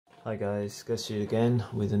Hi guys, guess you again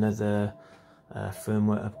with another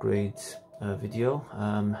firmware upgrade video.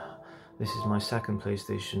 This is my second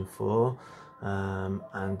PlayStation 4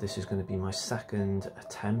 and this is going to be my second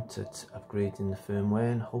attempt at upgrading the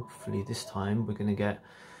firmware, and hopefully this time we're going to get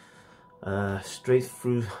straight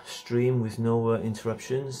through stream with no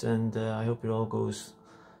interruptions, and I hope it all goes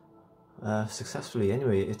successfully.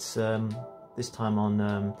 Anyway, it's this time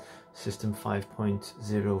on system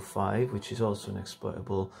 5.05, which is also an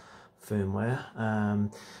exploitable firmware,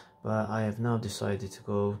 but I have now decided to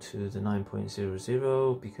go to the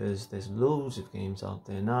 9.00 because there's loads of games out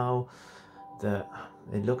there now that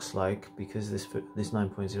it looks like, because this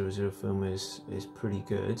 9.00 firmware is pretty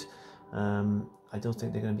good, I don't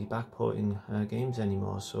think they're going to be backporting games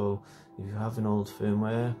anymore. So if you have an old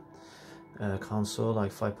firmware console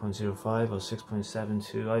like 5.05 or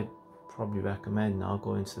 6.72, I'd probably recommend now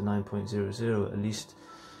going to the 9.00. At least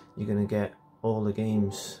you're going to get all the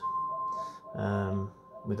games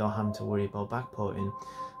without having to worry about backporting.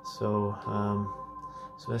 So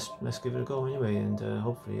let's give it a go anyway, and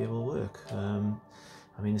hopefully it will work.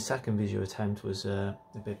 I mean, the second video attempt was a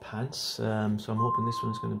bit pants, so I'm hoping this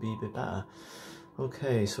one's going to be a bit better.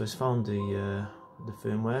 Okay, so it's found the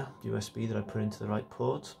firmware USB that I put into the right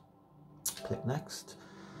port. Click next.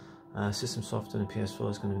 System software on the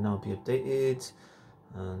PS4 is going to now be updated,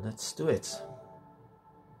 and let's do it.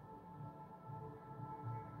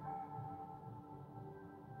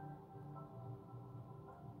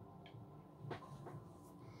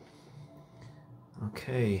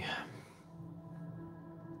 Okay.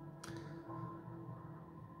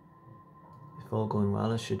 If all going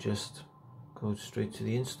well, I should just go straight to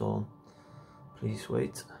the install. Please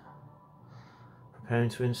wait. Preparing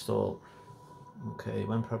to install. Okay,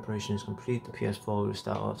 when preparation is complete, the PS4 will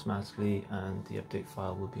restart automatically and the update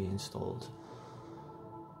file will be installed.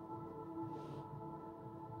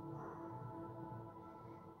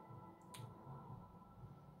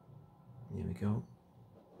 Here we go.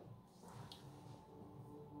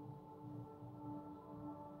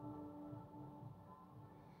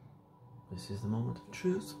 This is the moment of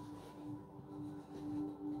truth.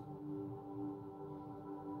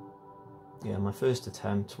 Yeah, my first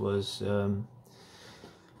attempt was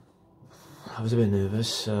I was a bit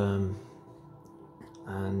nervous, and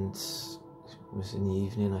it was in the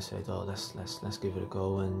evening. I said, "Oh, let's give it a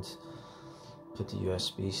go," and put the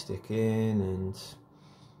USB stick in,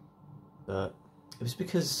 but it was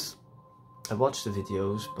because I watched the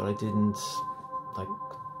videos, but I didn't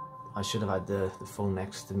I should have had the phone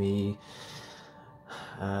next to me,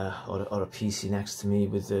 or a PC next to me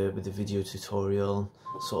with the video tutorial,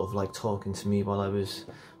 sort of like talking to me while I was.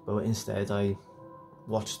 But instead, I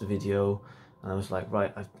watched the video and I was like,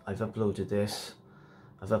 right, I've uploaded this,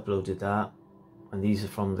 I've uploaded that, and these are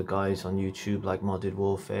from the guys on YouTube like Modded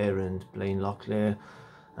Warfare and BLAIN LOCKLAIR,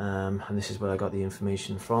 and this is where I got the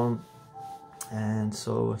information from. And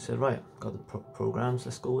so I said, right, got the programs,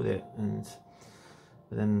 let's go with it.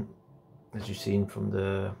 But then, as you've seen from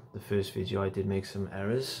the first video, I did make some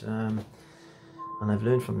errors, and I've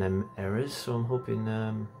learned from them errors, so I'm hoping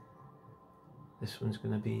this one's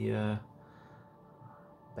going to be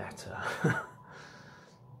better.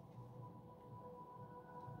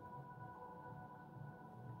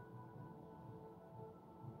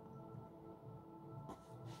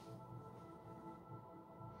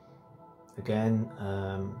 Again,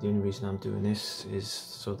 the only reason I'm doing this is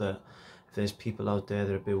so that if there's people out there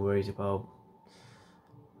that are a bit worried about,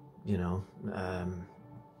 you know,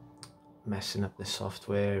 messing up the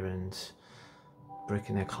software and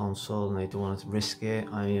breaking their console and they don't want to risk it,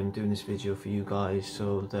 I am doing this video for you guys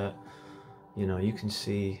so that, you know, you can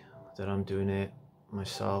see that I'm doing it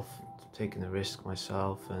myself, taking the risk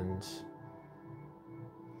myself, and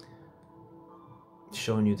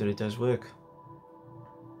showing you that it does work.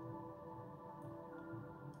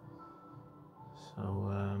 So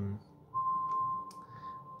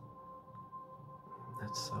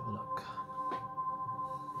let's have a look.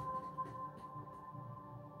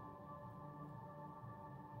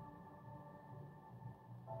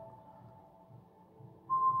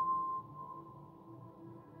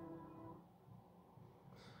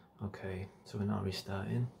 Okay, so we're now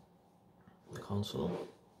restarting the console.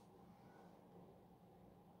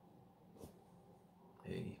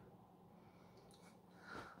 Hey.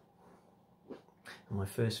 In my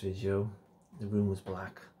first video, the room was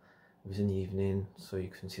black. It was in the evening, so you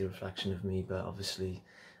couldn't see a reflection of me, but obviously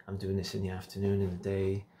I'm doing this in the afternoon, in the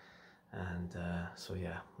day, and so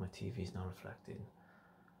yeah, my TV is now reflecting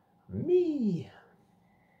me.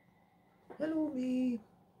 Hello, me.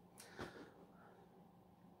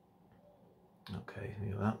 Okay,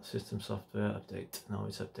 here we are. System software update. Now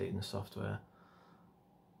it's updating the software.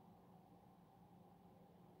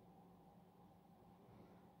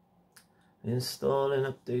 Install an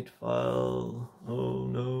update file. Oh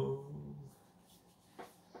no.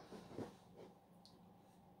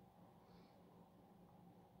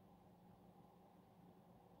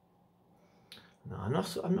 No, I'm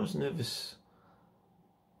not as nervous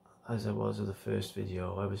as I was with the first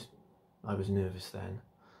video. I was nervous then.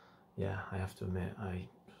 Yeah, I have to admit, I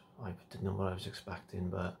didn't know what I was expecting,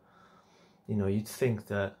 but you know, you'd think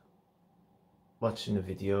that watching the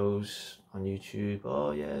videos on YouTube,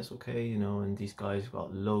 oh yeah, it's okay, you know, and these guys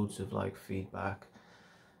got loads of like feedback,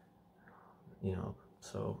 you know,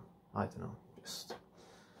 so I don't know, just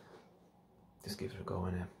give it a go,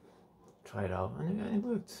 innit? Try it out, and it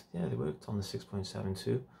worked. Yeah, it worked on the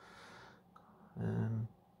 6.72.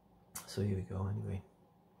 So here we go. Anyway,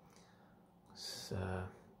 it's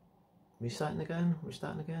restarting again.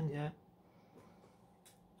 Yeah.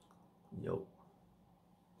 Yo.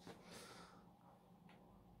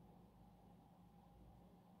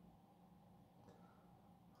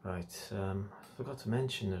 Right. I forgot to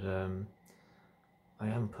mention that I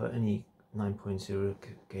haven't put any 9.0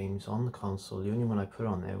 games on the console. The only one I put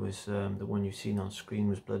on there was the one you've seen on screen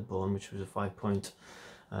was Bloodborne, which was a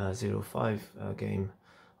 5.05 game.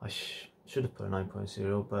 I should have put a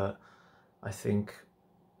 9.0, but I think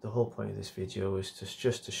the whole point of this video is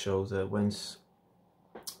just to show that once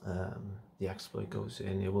the exploit goes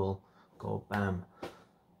in, it will go bam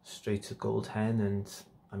straight to gold 10, and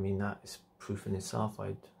I mean that is proof in itself. I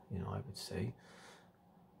would say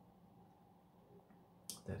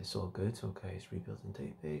that it's all good. Okay, it's rebuilding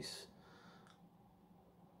database.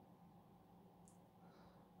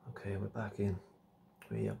 Okay, we're back in.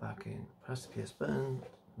 We are back in. Press the PS button.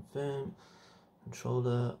 Confirm.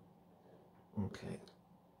 Controller. Okay.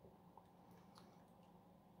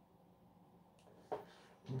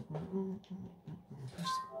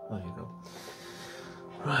 There you go.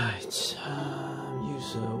 Right.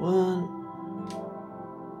 User 1.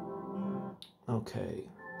 Okay.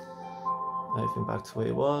 Everything back to where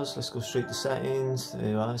it was. Let's go straight to settings. There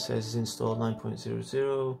you are. It says it's installed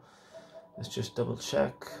 9.00. Let's just double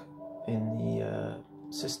check in the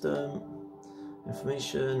system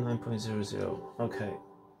information. 9.00. Okay.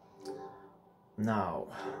 Now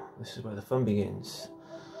this is where the fun begins.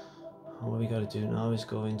 And what we got to do now is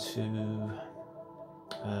go into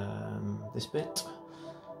this bit.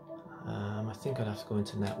 I think I'd have to go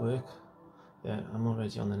into network. Yeah, I'm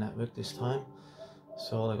already on the network this time.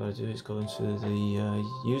 So all I got to do is go into the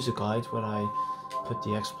user guide where I put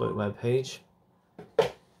the exploit web page.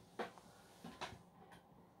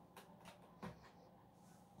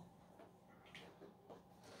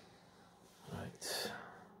 Right.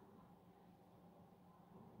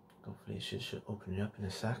 Hopefully it should open it up in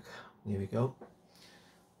a sec. Here we go.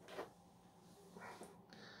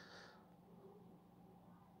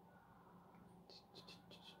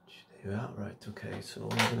 There we are. Right, okay, so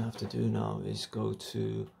what I'm going to have to do now is go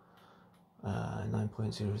to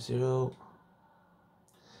 9.00.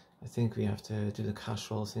 I think we have to do the cache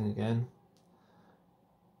roll thing again.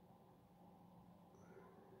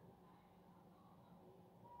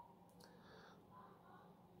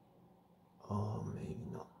 Or maybe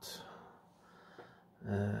not.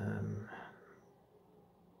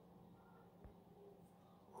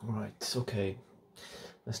 Right, okay,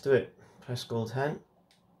 let's do it. Press gold 10.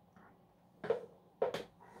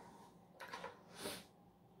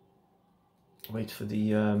 Wait for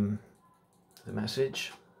the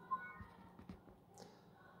message.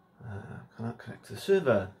 Cannot connect to the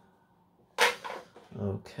server.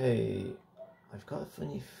 Okay, I've got a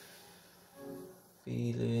funny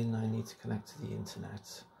feeling I need to connect to the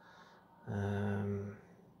internet. Alright,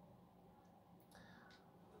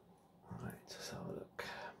 let's have a look.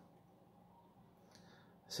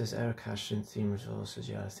 It says error cache in theme resources.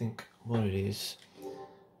 Yeah, I think what it is,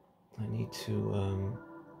 I need to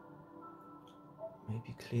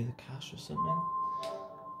maybe clear the cache or something.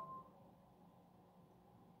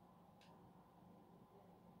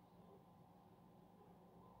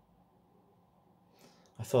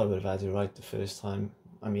 I thought I would have had it right the first time.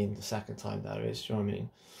 I mean, the second time that is, do you know what I mean?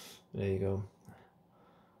 There you go.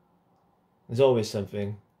 There's always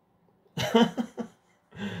something.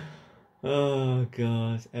 Oh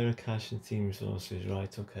god, error cache and theme resources,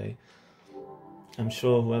 right, okay. I'm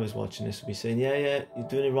sure whoever's watching this will be saying, yeah, you're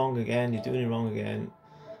doing it wrong again,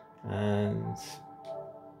 and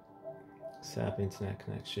set up internet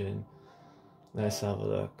connection. Let's have a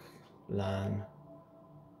look. LAN.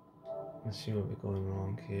 Let's see what we're going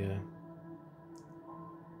wrong here.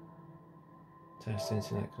 Test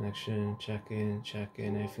internet connection, check in,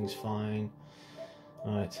 everything's fine.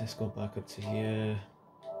 Alright, let's go back up to here.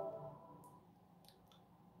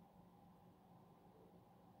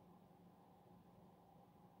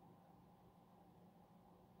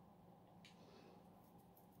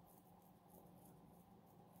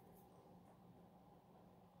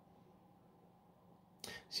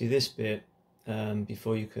 See this bit,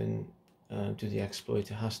 before you can do the exploit,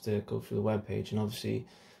 it has to go through the web page, and obviously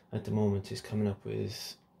at the moment it's coming up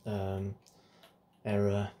with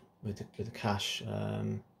error with the cache.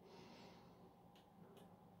 I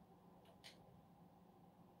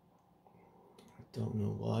don't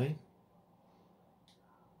know why.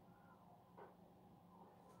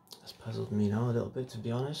 That's puzzled me now a little bit, to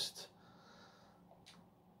be honest.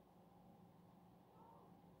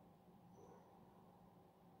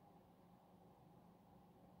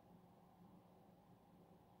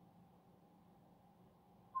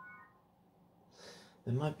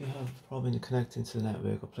 There might be a problem in connecting to the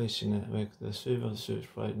network or placing network. The server or the service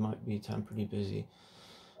provider might be temporarily busy.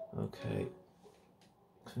 Okay,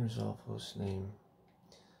 can resolve host name.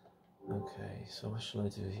 Okay, so what shall I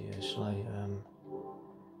do here? Shall I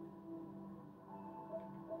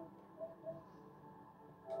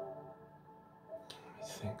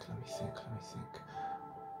let me think.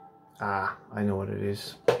 Ah, I know what it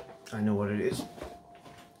is.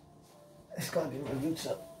 It's gotta be my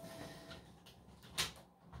router.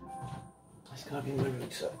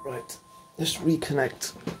 Right, let's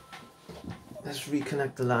reconnect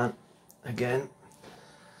the LAN again.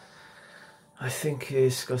 I think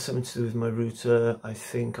it's got something to do with my router. I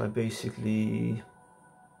think I basically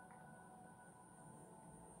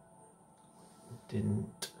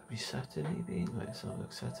didn't reset it maybe. Right, so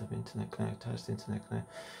look, setup, internet connect, test internet connect,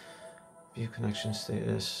 view connection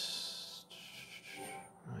status.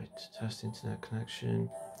 Right, test internet connection.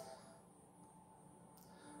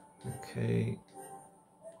 Okay.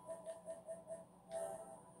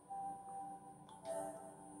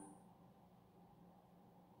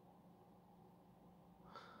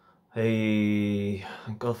 Hey,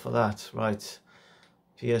 thank God for that. Right,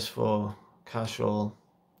 PS4 casual.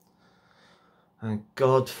 Thank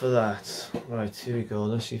God for that. Right, here we go.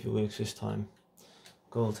 Let's see if it works this time.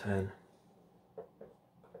 Goal 10.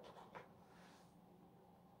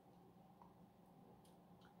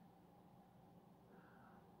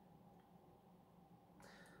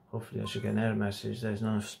 Hopefully I should get an error message. There's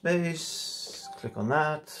not enough space. Click on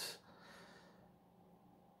that.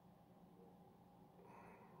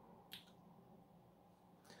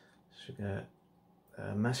 Should get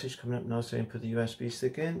a message coming up now saying put the USB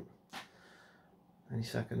stick in. Any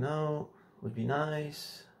second now would be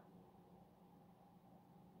nice.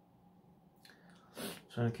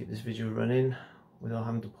 Trying to keep this video running without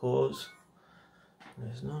having to pause.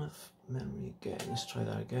 There's not enough memory again. Let's try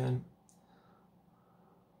that again.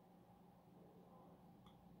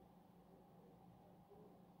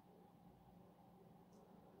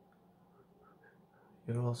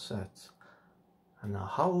 You're all set. And now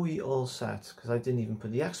how are we all set? Because I didn't even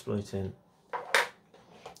put the exploit in.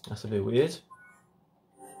 That's a bit weird.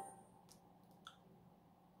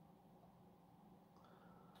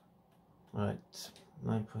 Right,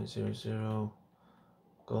 9.00,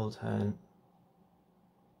 gold hen.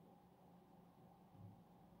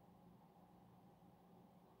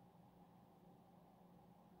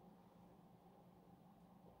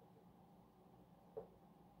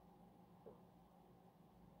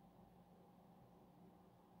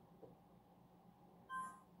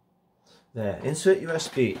 There, insert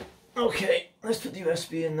USB. Okay, let's put the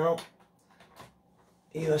USB in now.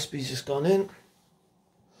 USB's just gone in.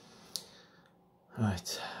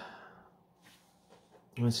 Right.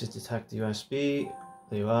 Once it's detect the USB,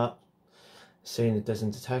 there you are. Saying it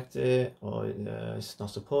doesn't detect it or it's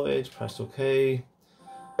not supported, press OK.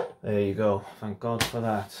 There you go. Thank God for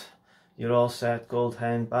that. You're all set. Gold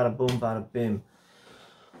hen. Bada boom, bada bim.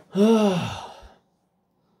 What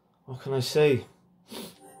can I say?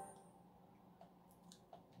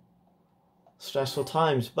 Stressful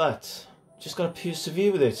times, but just gotta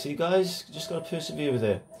persevere with it. See guys, just gotta persevere with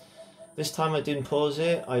it. This time I didn't pause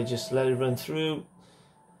it, I just let it run through,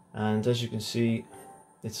 and as you can see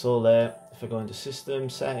it's all there. If I go into system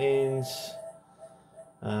settings,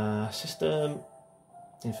 system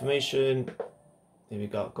information, here we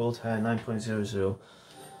got gold hair 9.00.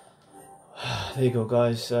 There you go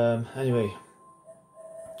guys. Anyway,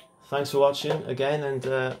 thanks for watching again,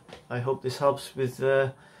 and I hope this helps with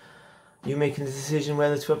you making the decision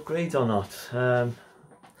whether to upgrade or not.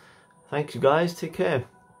 Thank you guys, take care.